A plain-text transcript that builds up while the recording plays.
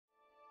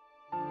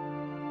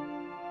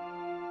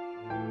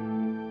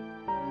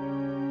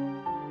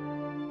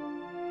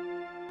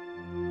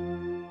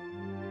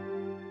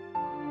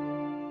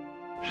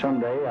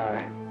someday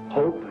I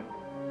hope,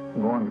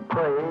 I'm going to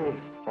pray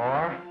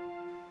for,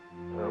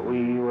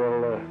 we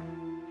will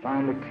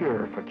find a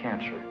cure for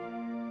cancer.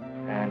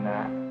 And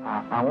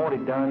I want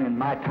it done in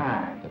my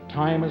time. The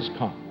time has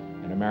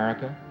come in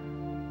America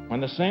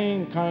when the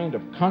same kind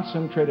of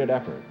concentrated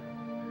effort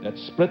that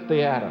split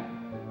the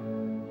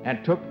atom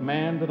and took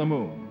man to the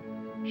moon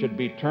should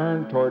be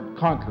turned toward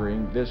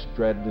conquering this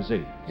dread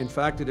disease. In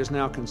fact, it is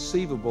now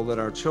conceivable that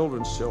our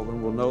children's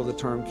children will know the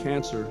term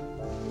cancer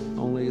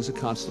only as a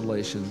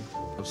constellation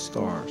of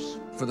stars.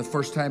 For the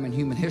first time in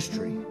human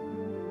history,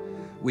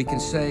 we can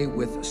say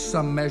with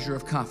some measure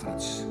of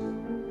confidence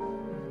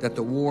that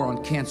the war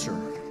on cancer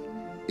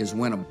is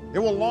winnable. It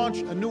will launch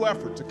a new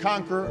effort to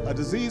conquer a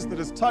disease that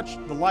has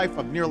touched the life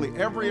of nearly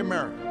every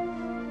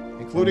American,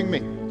 including me,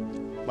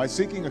 by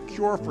seeking a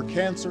cure for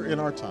cancer in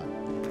our time.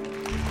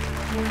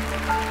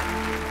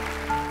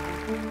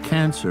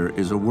 Cancer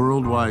is a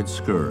worldwide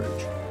scourge,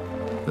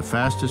 the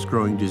fastest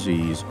growing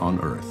disease on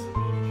Earth.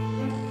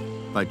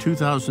 By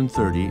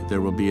 2030,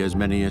 there will be as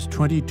many as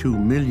 22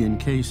 million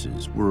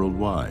cases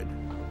worldwide.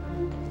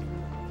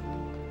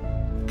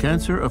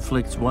 Cancer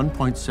afflicts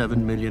 1.7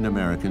 million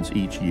Americans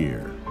each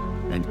year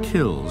and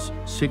kills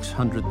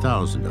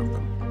 600,000 of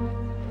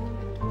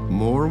them.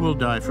 More will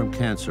die from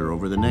cancer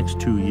over the next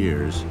 2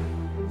 years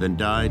than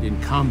died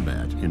in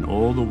combat in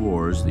all the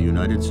wars the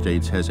United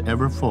States has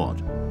ever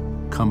fought,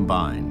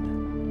 combined.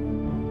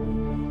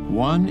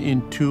 1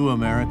 in 2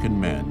 American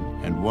men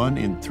and 1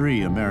 in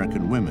 3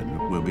 American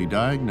women will be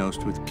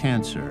diagnosed with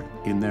cancer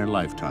in their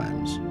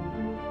lifetimes,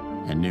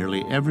 and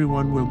nearly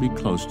everyone will be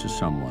close to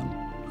someone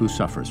who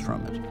suffers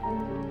from it.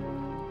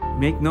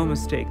 Make no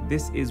mistake,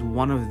 this is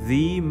one of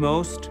the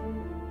most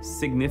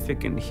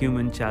significant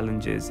human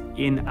challenges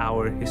in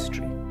our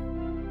history.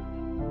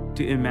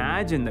 To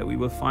imagine that we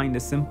will find a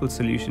simple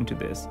solution to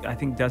this, I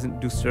think doesn't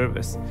do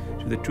service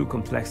to the true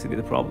complexity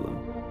of the problem.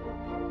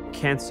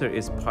 Cancer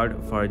is part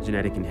of our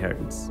genetic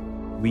inheritance.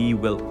 We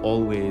will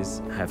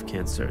always have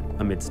cancer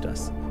amidst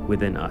us,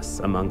 within us,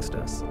 amongst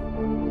us.